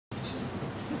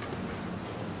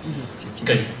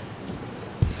Okay,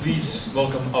 please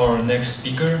welcome our next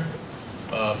speaker,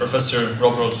 Professor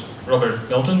Robert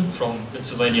Melton from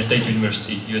Pennsylvania State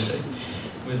University, USA,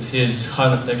 with his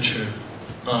highlight lecture,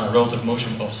 Relative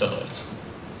Motion of Satellites.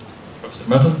 Professor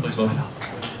Melton, please welcome.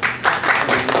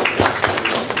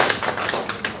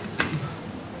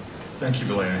 Thank you,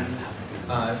 Valerian.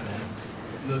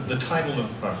 The title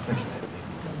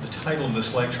of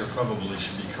this lecture probably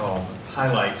should be called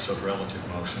Highlights of Relative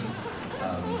Motion.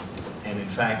 And in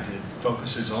fact, it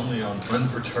focuses only on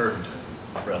unperturbed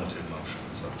relative motion.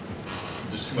 So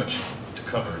there's too much to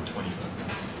cover in 25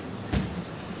 minutes.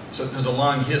 So there's a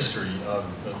long history of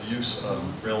the use of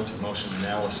relative motion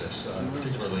analysis,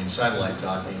 particularly in satellite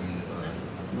docking.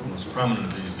 The most prominent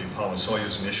of these, the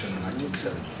Apollo-Soyuz mission in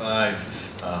 1975,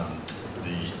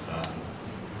 the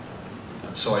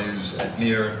Soyuz at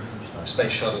Mir,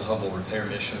 Space Shuttle Hubble repair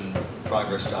mission,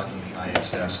 Progress docking at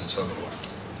ISS, and so forth.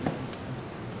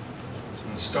 So I'm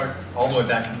going to start all the way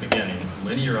back at the beginning,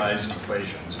 linearized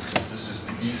equations, because this is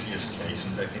the easiest case,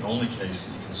 in fact the only case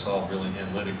that you can solve really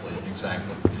analytically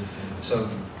exactly. So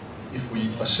if we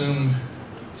assume,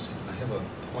 let's see, I have a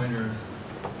pointer.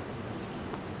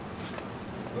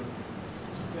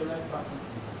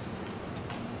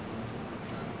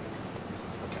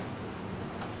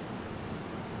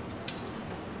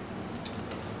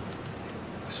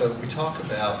 So we talk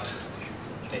about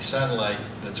a satellite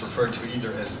that's referred to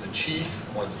either as the chief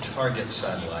or the target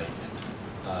satellite,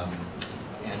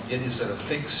 and it is at a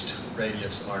fixed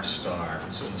radius r star,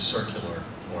 it's in a circular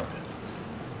orbit.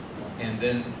 And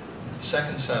then the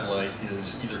second satellite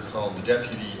is either called the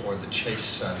deputy or the chase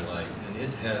satellite, and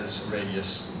it has a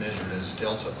radius measured as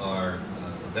delta r, a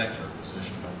vector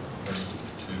position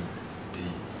relative to the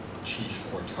chief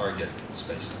or target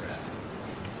spacecraft.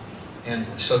 And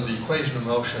so the equation of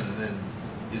motion then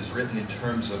is written in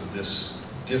terms of this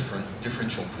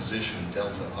differential position,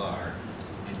 delta r.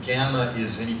 And gamma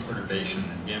is any perturbation,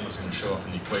 and gamma is going to show up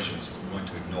in the equations, but we're going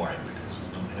to ignore it because we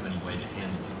don't have any way to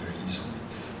handle it very easily.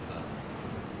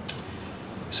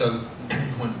 So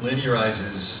when it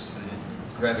linearizes the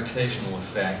gravitational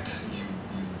effect, you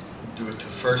do it to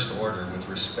first order with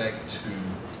respect to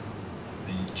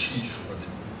the chief or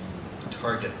the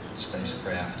target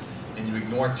spacecraft, and you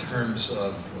ignore terms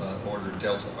of order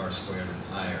delta r squared and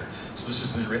higher. So this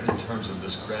is then written in terms of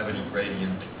this gravity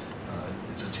gradient.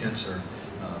 It's a tensor,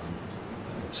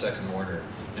 second order,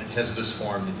 and it has this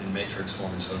form in matrix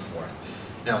form and so forth.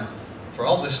 Now, for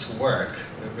all this to work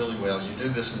really well, you do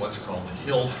this in what's called a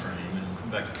Hill frame, and we'll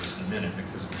come back to this in a minute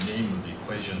because the name of the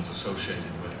equations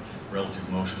associated with relative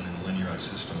motion in a linearized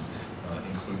system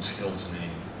includes Hill's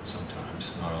name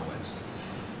sometimes, not always.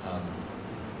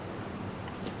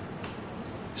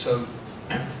 So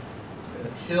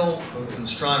Hill, an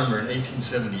astronomer in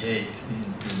 1878,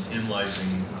 in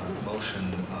analyzing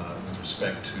motion with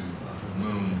respect to the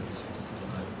moon,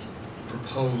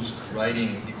 proposed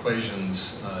writing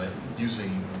equations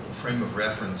using a frame of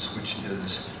reference which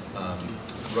is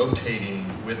rotating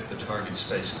with the target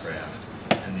spacecraft.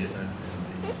 And the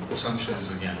assumption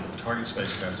is, again, that the target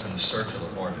spacecraft is in a circular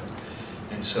orbit.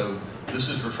 And so this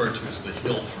is referred to as the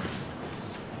Hill frame.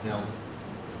 Now,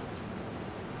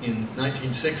 in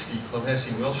 1960,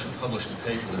 Clohessy and Wilshire published a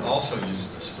paper that also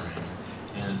used this frame,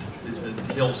 and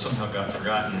Hill somehow got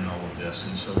forgotten in all of this,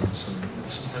 and so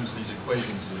sometimes these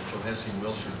equations that Clohessy and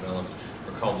Wilshire developed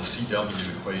are called the CW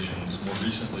equations. More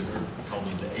recently, we called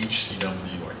them the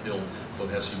HCW, or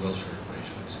Hill-Clohessy-Wilshire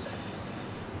equations.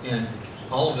 And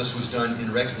all of this was done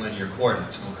in rectilinear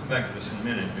coordinates, and we'll come back to this in a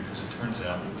minute because it turns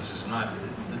out that this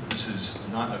is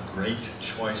not a great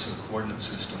choice of coordinate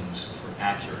systems for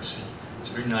accuracy. It's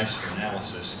very nice for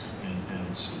analysis, and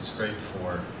it's great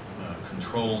for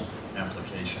control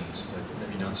applications, but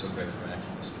maybe not so great for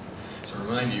accuracy. So to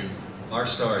remind you, r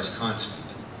star is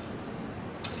constant,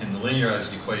 and the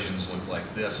linearized equations look like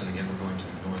this, and again, we're going to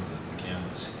ignore the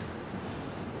gammas here.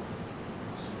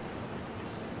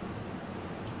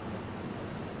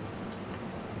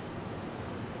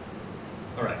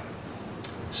 All right,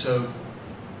 so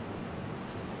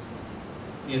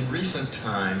in recent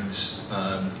times,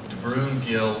 De Bruyn,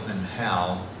 Gill, and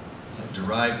Howe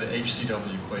derived the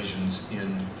HCW equations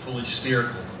in fully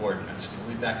spherical coordinates. Let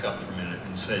me back up for a minute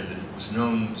and say that it was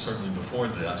known, certainly before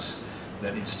this,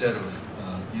 that instead of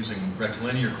using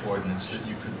rectilinear coordinates, that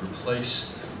you could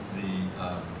replace the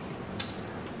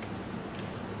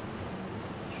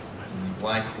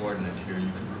y coordinate here.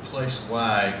 You could replace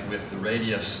y with the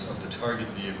radius of the target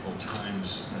vehicle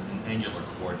times an angular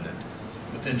coordinate.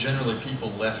 But then generally people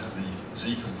left the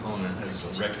z component as a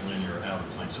rectilinear outer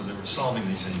plane, so they were solving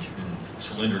these in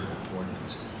cylindrical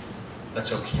coordinates.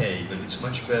 that's okay, but it's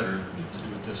much better to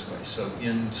do it this way. So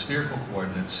in spherical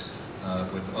coordinates,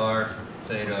 with r,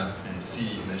 theta, and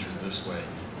phi measured this way,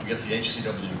 we get the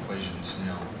HCW equations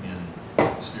now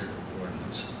in spherical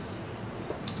coordinates.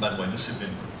 By the way, this had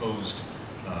been proposed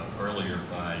earlier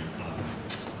by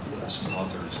some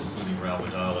authors, including Raoul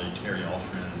Vidali, Terry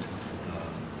Alfriend,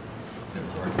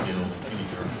 Edward Gill, Penny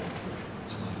Gerfel,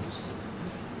 some others.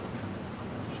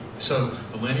 So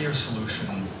the linear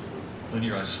solution,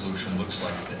 linearized solution looks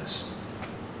like this.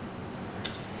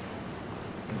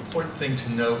 The important thing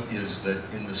to note is that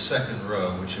in the second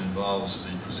row, which involves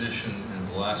the position and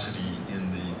velocity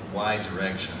in the y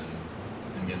direction,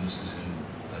 and again this is in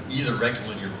either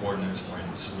rectilinear coordinates or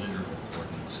in cylindrical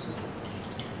coordinates,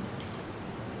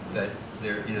 that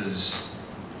there is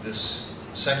this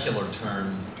secular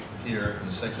term here and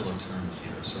a secular term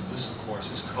here. So this, of course,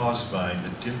 is caused by the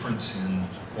difference in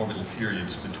orbital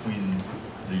periods between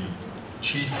the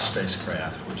chief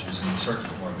spacecraft, which is in a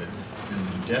circular orbit, and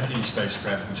the deputy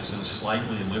spacecraft, which is in a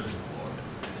slightly elliptical orbit.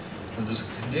 And there's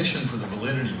a condition for the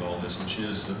validity of all this, which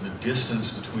is that the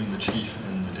distance between the chief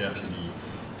and the deputy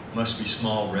must be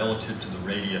small relative to the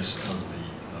radius of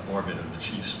the orbit of the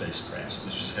chief spacecraft. So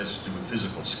this just has to do with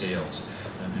physical scales,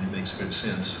 and it makes good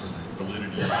sense for the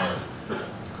validity of the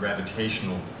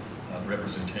gravitational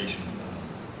representation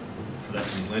for that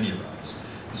to be linearized.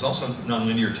 There's also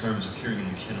nonlinear terms appearing in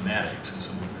the kinematics, and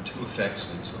so there are two effects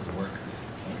that sort of work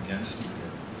against each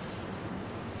other.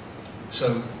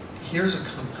 So here's a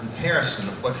comparison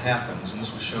of what happens, and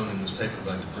this was shown in this paper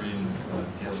by DeBreen,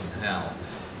 Gill, and Howe,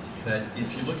 that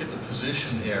if you look at the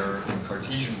position error in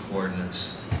Cartesian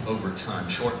coordinates over time,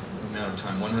 short amount of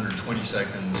time, 120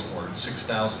 seconds or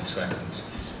 6,000 seconds,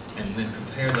 and then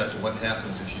compare that to what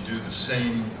happens if you do the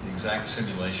same exact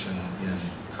simulation in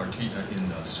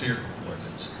spherical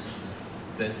coordinates,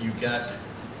 that you get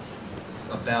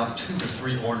about 2 to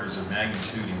 3 orders of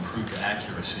magnitude improved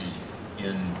accuracy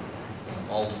in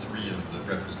all three of the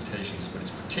representations, but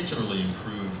it's particularly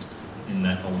improved in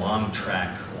that along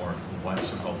track, or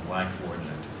so-called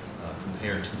y-coordinate,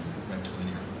 compared to the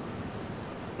rectilinear.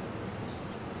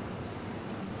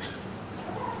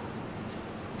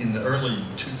 In the early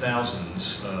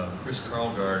 2000s, Chris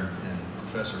Karlgaard and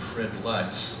Professor Fred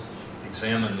Lutz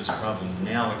examined this problem,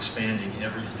 now expanding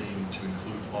everything to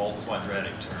include all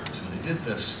quadratic terms. And they did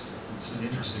this, it's an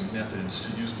interesting method, it's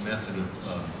to use the method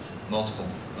of multiple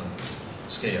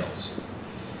scales.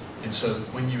 And so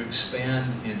when you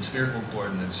expand in spherical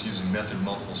coordinates using method of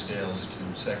multiple scales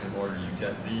to second order, you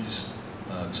get these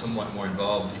somewhat more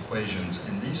involved equations,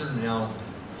 and these are now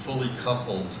fully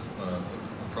coupled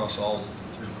across all the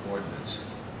 3 coordinates.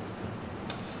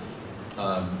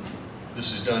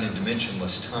 This is done in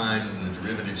dimensionless time. The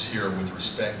derivatives here are with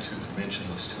respect to the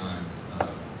dimensionless time,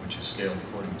 which is scaled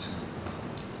according to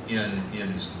n. N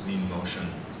is the mean motion,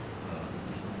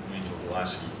 angular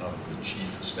velocity of the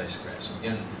chief spacecraft. So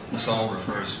again, this all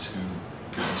refers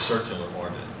to a circular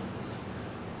orbit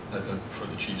for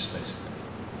the chief spacecraft.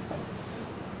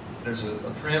 There's a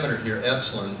parameter here,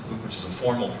 epsilon, which is a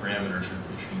formal parameter. If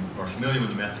you are familiar with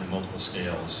the method of multiple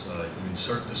scales, you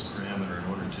insert this parameter in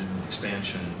order to do the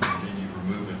expansion, and then you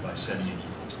remove it by setting it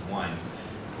equal to 1.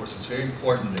 Of course, it's very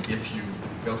important that if you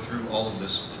go through all of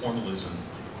this formalism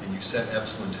and you set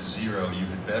epsilon to 0, you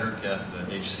had better get the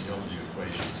HCW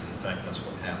equations, and in fact, that's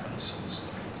what happens. So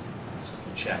it's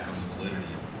a check on the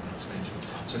validity of the expansion.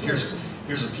 So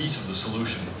here's a piece of the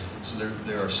solution. So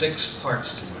there are 6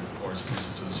 parts to it, of course, because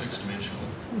it's a 6-dimensional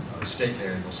state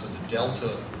variable. So the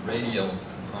delta radial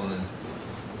component,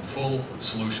 the full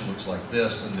solution looks like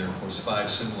this, and there are, of course, 5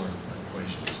 similar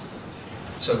equations.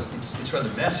 So it's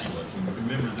rather messy looking, but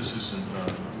remember this is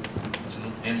it's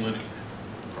an analytic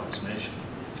approximation.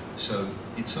 So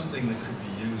it's something that could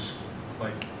be used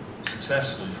quite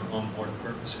successfully for on-board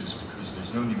purposes because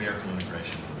there's no numerical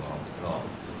integration involved at all.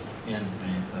 And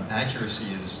the accuracy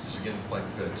is again quite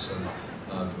good. So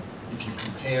if you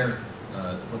compare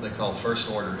what they call first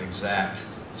order exact,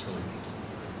 it's really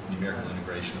numerical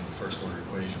integration of the first order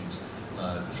equations,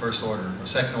 the first order, or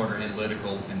second order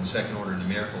analytical and the second order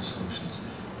numerical solutions.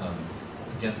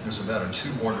 Again, there's about a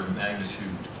 2-order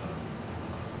magnitude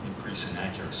increase in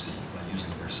accuracy by using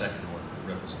their second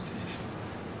order representation.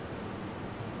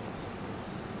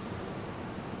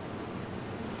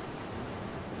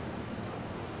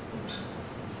 Oops.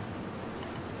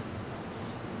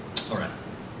 All right.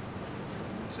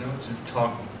 So now to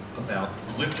talk about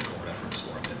elliptical reference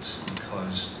orbits,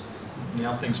 because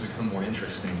now things become more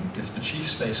interesting. If the chief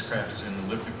spacecraft is in an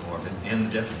elliptical orbit and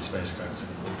the deputy spacecraft is in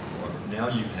an elliptical orbit, now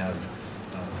you have,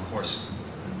 of course,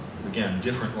 again,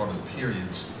 different orbital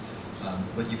periods,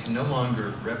 but you can no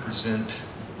longer represent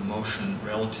the motion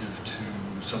relative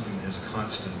to something that has a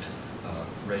constant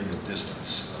radial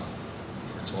distance,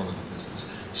 or its orbital distance.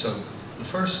 So the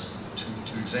first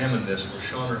to examine this were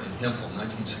Schoner and Hempel in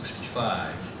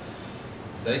 1965.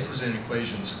 They presented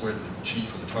equations where the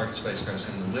chief or the target spacecraft is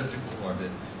in an elliptical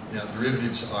orbit. Now,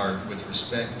 derivatives are with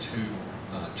respect to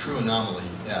true anomaly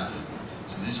F.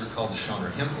 So these are called the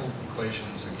Schoner-Hempel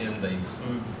equations. Again, they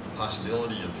include the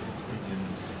possibility of putting in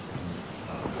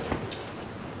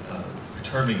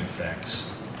perturbing effects.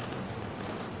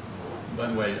 By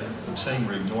the way, I'm saying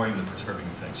we're ignoring the perturbing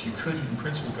effects. You could, in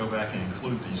principle, go back and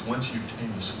include these once you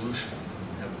obtain the solution.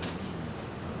 You have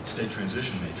the state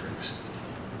transition matrix,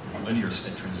 linear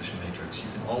state transition matrix. You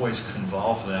can always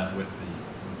convolve that with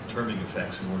the perturbing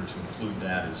effects in order to include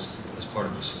that as part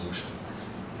of the solution.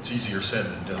 It's easier said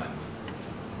than done.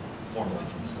 Formally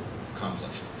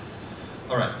accomplished.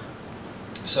 All right.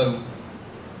 So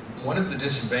one of the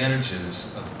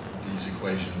disadvantages of these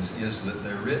equations is that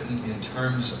they're written in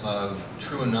terms of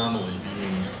true anomaly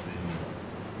being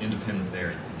the independent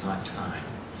variable, not time.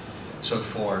 So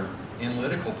for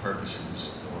analytical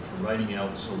purposes, or for writing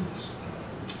out sort of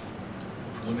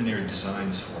preliminary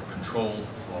designs for control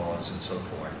laws and so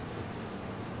forth,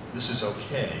 this is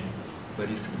okay. But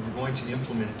if you were going to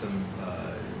implement them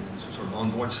in sort of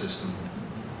onboard system,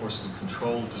 of course the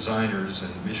control designers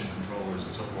and mission controllers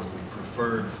and so forth would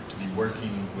prefer to be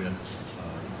working with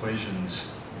equations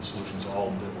and solutions all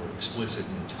that were explicit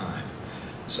in time.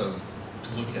 So to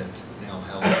look at now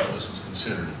how this was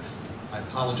considered. I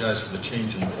apologize for the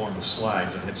change in the form of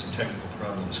slides. I had some technical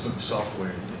problems with the software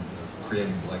in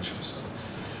creating the lecture. So,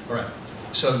 all right.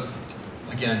 So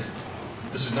again,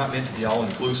 this is not meant to be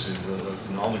all-inclusive,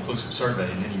 an all-inclusive survey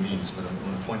in any means, but I'm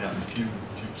going to point out a few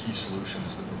key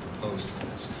solutions that were proposed for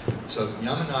this. So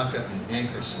Yamanaka and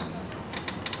Ankerson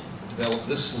developed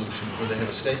this solution where they have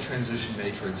a state transition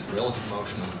matrix, relative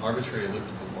motion of an arbitrary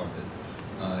elliptical orbit.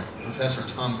 Professor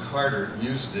Tom Carter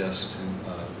used this to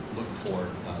look for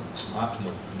some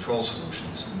optimal control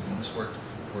solutions, and this worked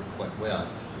quite well.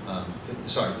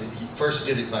 He first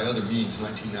did it by other means in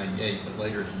 1998, but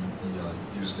later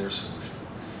he used their solution.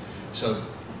 So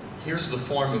here's the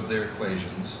form of their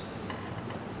equations,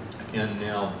 and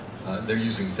now they're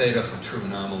using theta for true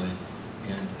anomaly,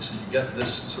 and so you get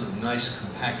this sort of nice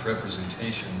compact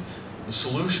representation. The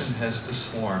solution has this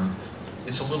form.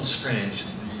 It's a little strange.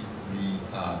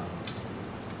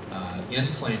 The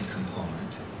in-plane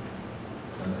component,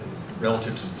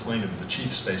 relative to the plane of the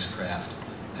chief spacecraft,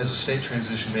 has a state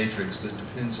transition matrix that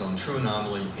depends on true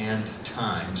anomaly and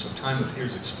time. So time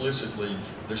appears explicitly,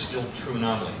 there's still true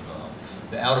anomaly involved.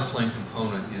 The out-of-plane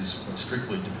component is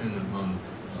strictly dependent on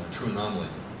true anomaly.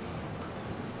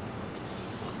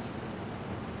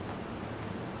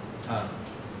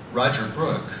 Roger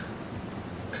Brooke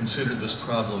considered this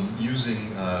problem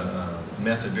using a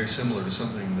method very similar to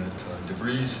something that De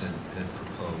Vries had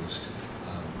proposed.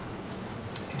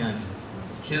 And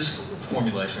his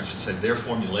formulation, I should say, their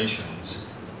formulations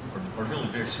are really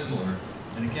very similar.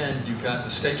 And again, you've got the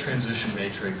state transition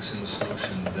matrix in the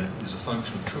solution that is a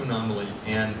function of true anomaly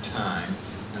and time,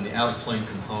 and the out-of-plane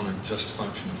component just a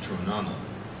function of true anomaly.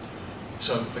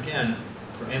 So again,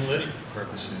 for analytic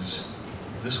purposes,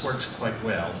 this works quite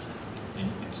well,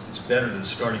 and it's better than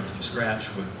starting from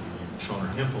scratch with the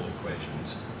Schoner-Hempel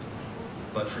equations.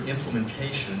 But for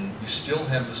implementation, you still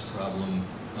have this problem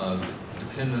of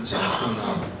dependence on true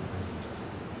anomaly.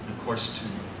 And of course, to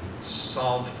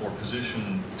solve for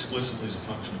position explicitly as a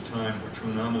function of time where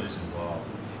true anomaly is involved,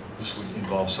 this would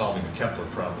involve solving a Kepler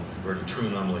problem, converting true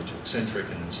anomaly to eccentric,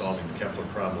 and then solving the Kepler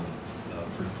problem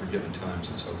for given times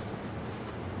and so forth.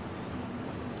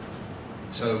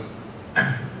 So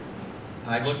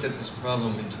I looked at this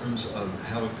problem in terms of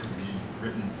how it could be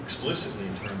written explicitly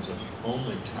in terms of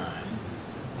only time,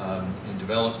 and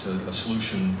developed a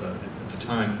solution at the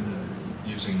time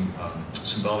using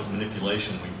symbolic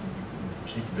manipulation.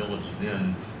 Capability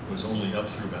then was only up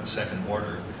through about second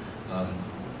order.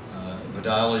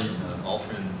 Vidali,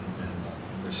 Alfred,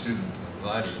 and their student,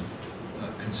 Vadi,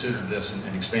 considered this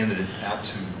and expanded it out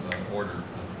to order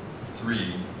 3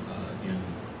 in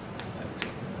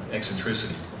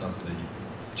eccentricity of the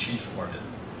chief orbit.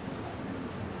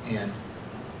 And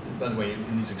by the way,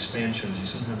 in these expansions, you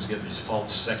sometimes get these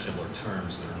false secular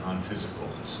terms that are non-physical,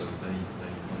 and so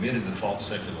they omitted the false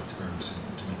secular terms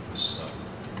to make this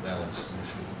valid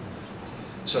solution.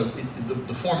 So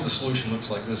the form of the solution looks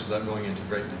like this without going into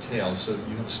great detail. So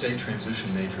you have a state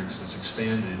transition matrix that's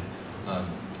expanded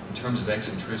in terms of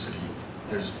eccentricity.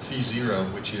 There's phi 0,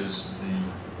 which is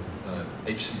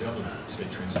the HCW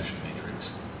state transition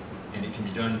matrix. And it can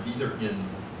be done either in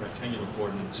rectangular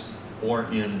coordinates or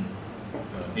in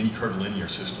any curvilinear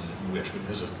system that you wish, but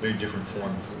there's a very different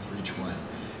form for each one.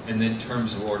 And then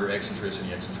terms of order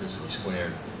eccentricity, eccentricity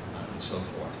squared, and so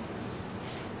forth.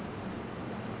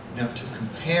 Now, to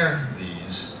compare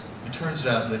these, it turns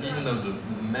out that even though the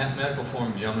mathematical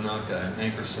form of Yamanaka,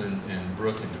 Ankerson, and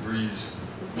Brooke and DeVries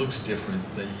looks different,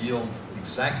 they yield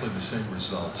exactly the same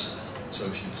results. So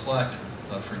if you plot,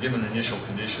 for given initial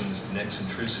conditions and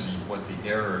eccentricity, what the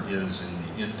error is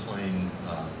in the in-plane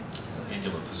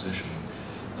angular position,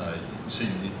 you see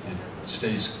it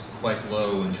stays quite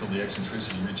low until the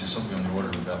eccentricity reaches something on the order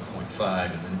of about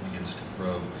 0.5, and then it begins to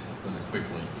grow rather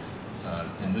quickly.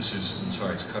 And this is, I'm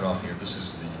sorry, it's cut off here. This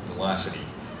is the velocity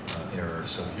error.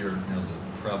 So here, now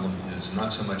the problem is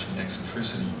not so much in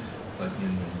eccentricity, but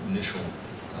in the initial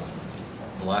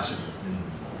velocity in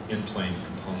the in-plane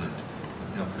component.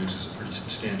 It now produces a pretty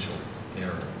substantial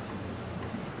error.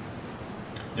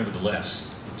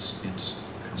 Nevertheless, it's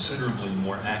considerably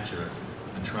more accurate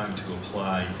than trying to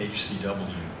apply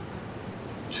HCW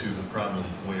to the problem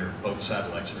where both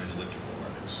satellites are in elliptical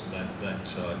orbits. That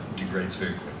degrades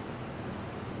very quickly.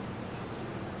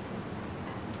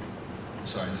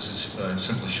 Sorry, this is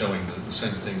simply showing the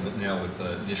same thing, but now with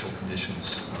initial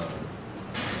conditions,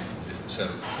 a different set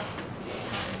of.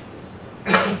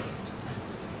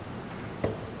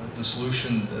 The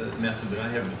solution method that I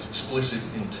have that's explicit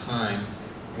in time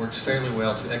works fairly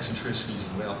well to eccentricities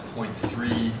of about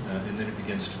 0.3, and then it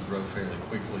begins to grow fairly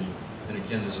quickly. And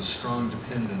again, there's a strong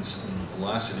dependence on the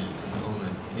velocity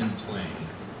component in plane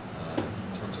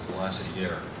in terms of velocity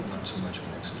error, not so much on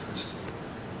eccentricity.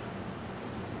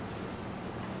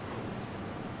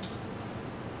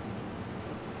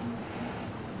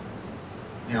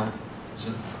 Now, there's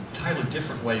an entirely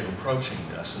different way of approaching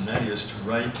this, and that is to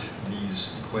write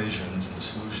these equations and the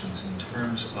solutions in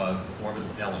terms of orbital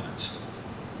elements.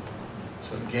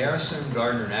 So Garrison,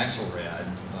 Gardner, and Axelrad,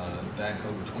 back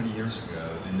over 20 years ago,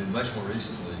 and then much more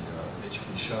recently,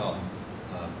 H.P. Shaw,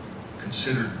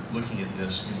 considered looking at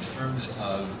this in terms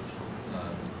of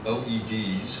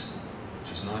OEDs,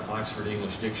 which is not Oxford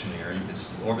English Dictionary, it's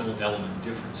the orbital element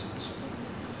differences.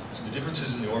 So the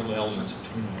differences in the orbital elements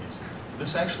between these.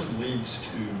 This actually leads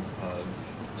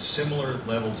to similar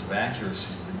levels of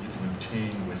accuracy that you can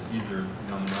obtain with either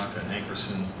Yamanaka and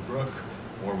Ankerson Brooke,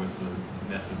 or with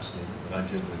the methods that I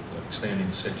did with expanding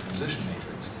the state transition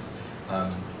matrix.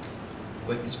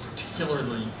 But it's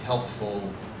particularly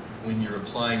helpful when you're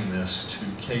applying this to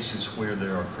cases where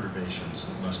there are perturbations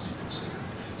that must be considered.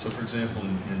 So for example,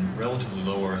 in relatively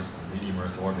low Earth, medium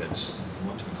Earth orbits, you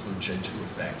want to include J2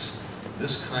 effects.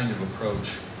 This kind of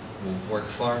approach will work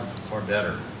far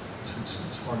better.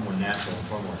 It's far more natural and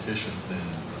far more efficient than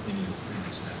any of the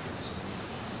previous methods.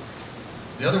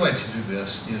 The other way to do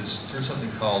this is through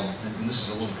something called, and this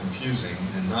is a little confusing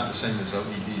and not the same as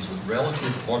OEDs, with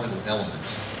relative orbital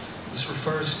elements. This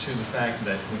refers to the fact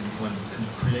that when one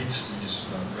creates these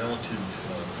relative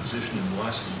position and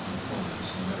velocity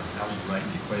components, no matter how you write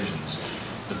the equations,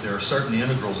 that there are certain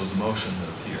integrals of the motion that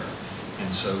appear.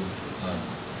 And so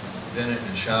Bennett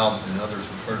and Schaub and others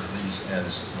refer to these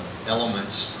as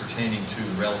elements pertaining to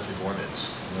the relative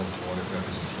orbits, relative orbit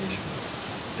representation.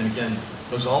 And again,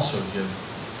 those also give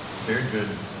very good,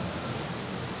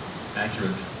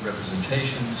 accurate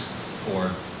representations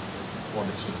for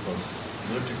orbits that are both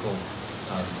elliptical.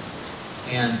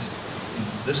 And in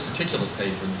this particular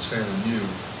paper, that's fairly new,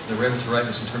 they were able to write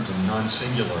this in terms of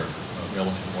non-singular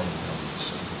relative orbital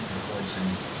elements, avoid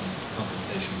some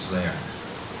complications there.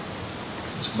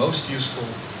 It's most useful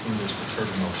when there's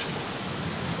perturbed motion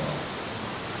involved.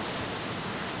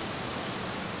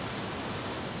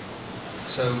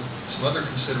 So some other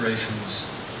considerations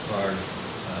are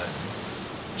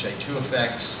J2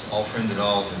 effects. Alfriend et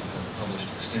al. have published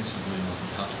extensively on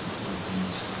how to include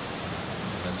these.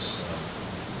 That's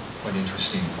quite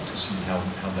interesting to see how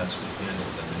that's been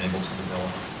handled. They've been able to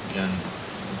develop, again,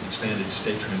 an expanded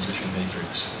state transition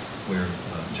matrix where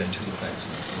J2 effects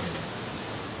are included.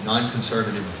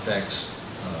 Non-conservative effects,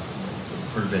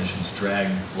 perturbations, drag,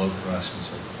 low thrust, and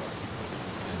so forth.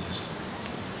 And useful.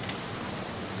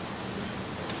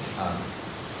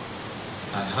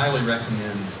 I highly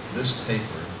recommend this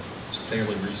paper. It's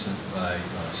fairly recent by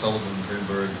Sullivan,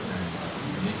 Grimberg,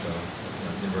 and D'Amico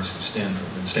at University of Stanford,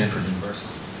 and Stanford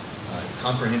University.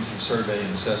 Comprehensive survey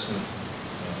and assessment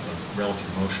of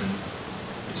relative motion.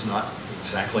 It's not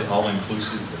exactly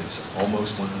all-inclusive, but it's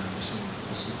almost 100%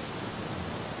 inclusive.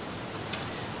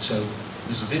 So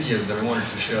there's a video that I wanted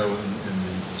to show, and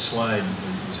the slide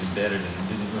was embedded and it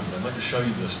didn't run. But I'd like to show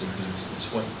you this because it's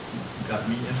what got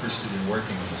me interested in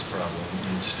working on this problem,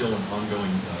 and it's still an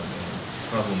ongoing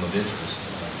problem of interest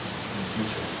in the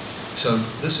future. So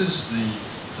this is the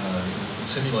a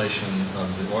simulation of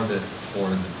the orbit for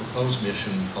the proposed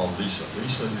mission called LISA.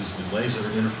 LISA is the Laser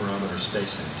Interferometer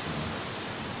Space Antenna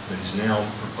that is now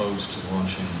proposed to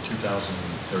launch in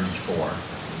 2034.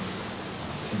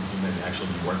 We may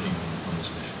actually be working on this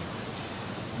mission.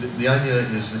 The idea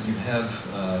is that you have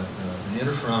an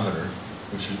interferometer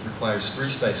which requires 3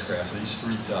 spacecraft, these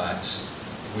 3 dots,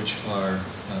 which are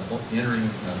entering,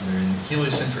 they're in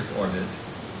heliocentric orbit.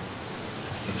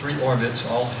 The 3 orbits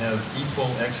all have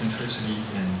equal eccentricity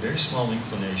and very small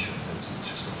inclination. It's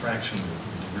just a fraction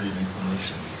of the degree of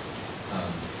inclination.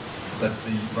 But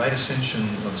the right ascension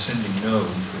of ascending node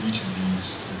for each of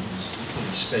these is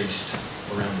equally spaced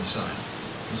around the sun.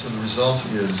 And so the result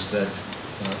is that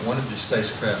one of these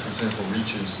spacecraft, for example,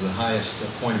 reaches the highest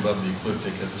point above the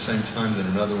ecliptic at the same time that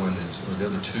another one is, or the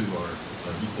other 2 are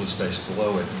equally spaced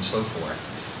below it, and so forth.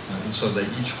 And so they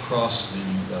each cross the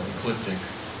ecliptic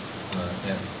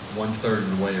at 1/3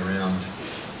 of the way around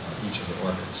each of the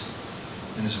orbits.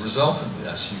 And as a result of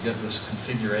this, you get this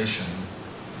configuration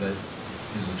that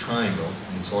is a triangle,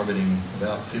 and it's orbiting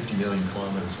about 50 million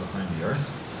kilometers behind the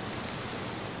Earth.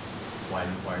 Why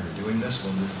are they doing this?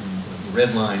 Well, the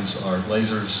red lines are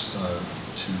lasers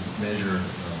to measure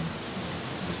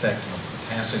the effect of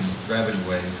a passing gravity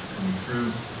wave coming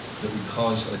through that would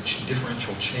cause a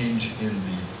differential change in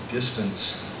the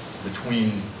distance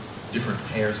between different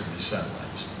pairs of these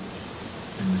satellites.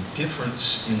 And the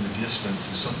difference in the distance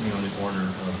is something on the order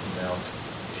of about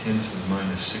 10 to the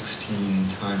minus 16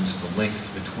 times the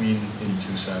length between any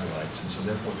 2 satellites. And so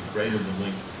therefore, the greater the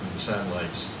length between the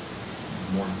satellites,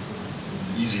 the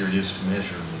easier it is to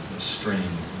measure the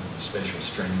strain, the spatial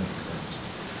strain that occurs.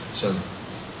 So,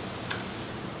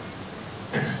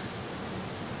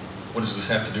 what does this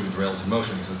have to do with relative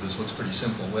motion? Because this looks pretty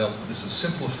simple. Well, this is a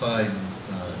simplified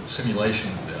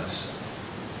simulation of this.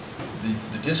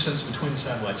 The distance between the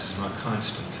satellites is not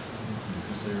constant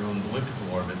because they're on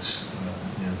elliptical orbits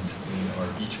and they are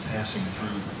each passing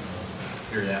through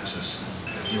periapsis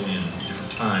helium at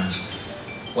different times.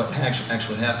 What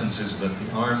actually happens is that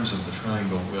the arms of the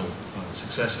triangle will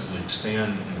successively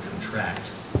expand and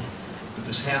contract. But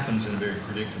this happens in a very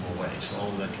predictable way, so all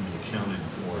of that can be accounted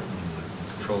for in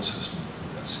the control system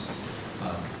for this.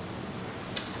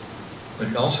 But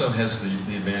it also has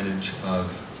the advantage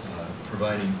of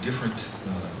providing different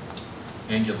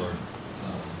angular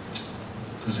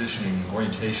positioning,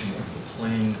 orientation of the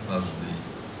plane of the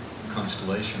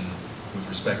constellation with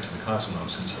respect to the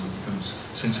cosmos, and so it becomes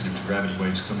sensitive to gravity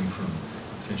waves coming from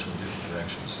potentially different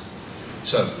directions.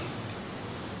 So,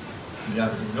 the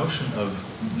notion of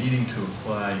needing to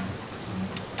apply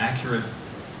accurate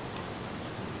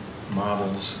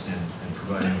models and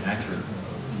providing accurate,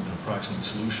 even approximate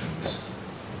solutions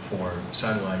for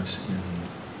satellites in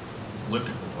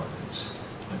elliptical orbits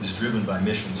is driven by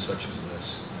missions such as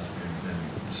this, and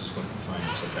this is what we find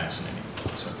so fascinating.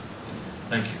 So,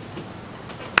 thank you.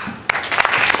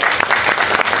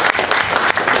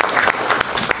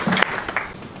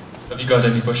 Have you got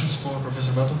any questions for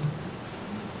Professor Melton?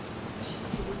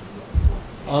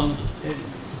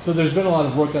 So there's been a lot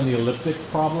of work on the elliptic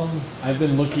problem. I've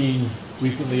been looking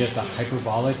recently at the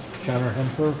hyperbolic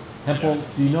Scheiner-Hempel. Yeah.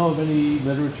 Do you know of any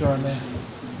literature on that?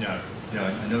 No,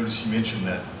 I noticed you mentioned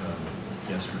that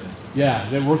yesterday. Yeah,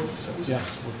 that works. So, yeah,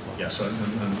 yeah, so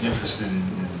I'm interested in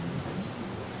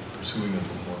pursuing it a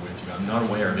little more with you. I'm not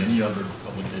aware of any other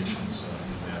publications in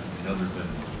that, I mean, other than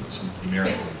some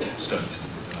numerical studies that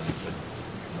were done, but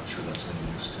I'm not sure that's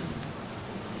any use to.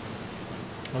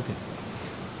 Okay.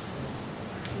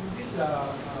 This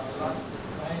last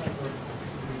triangle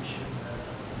configuration,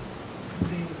 do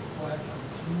they require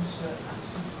continuous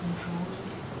attitude control?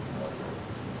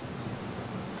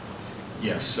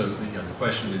 Yes, so the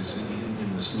question is,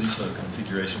 in this LISA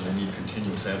configuration, they need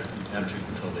continuous attitude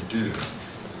control. They do.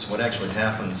 So what actually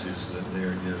happens is that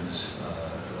there is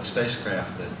a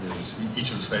spacecraft that is,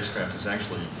 each of the spacecraft is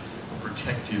actually a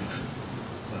protective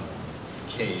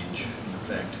cage, in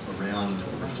effect, around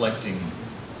a reflecting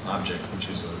object, which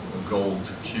is a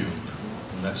gold cube,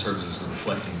 and that serves as the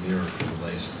reflecting mirror for the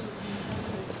laser.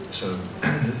 So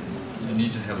you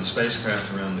need to have a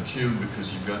spacecraft around the cube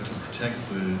because you've got to protect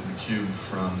the cube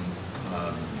from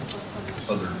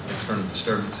other external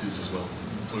disturbances as well,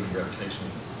 including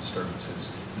gravitational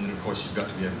disturbances. And then, of course, you've got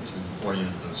to be able to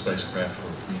orient the spacecraft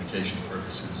for communication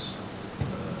purposes,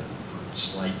 for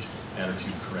slight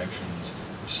attitude corrections,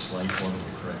 slight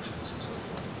orbital corrections, and so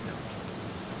forth. Yeah.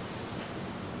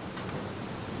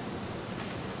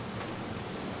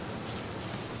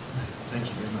 Thank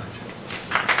you very much.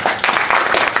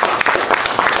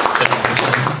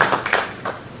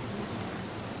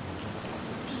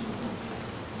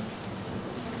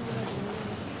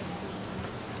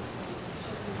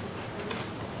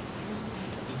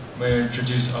 May I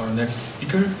introduce our next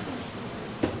speaker?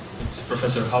 It's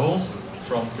Professor Howell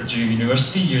from Purdue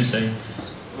University, USA,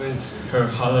 with her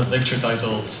highlight lecture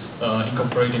titled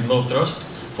Incorporating Low Thrust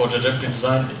for Trajectory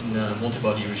Design in a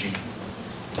Multi-Body Regime.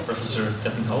 Professor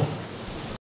Kathleen Howell.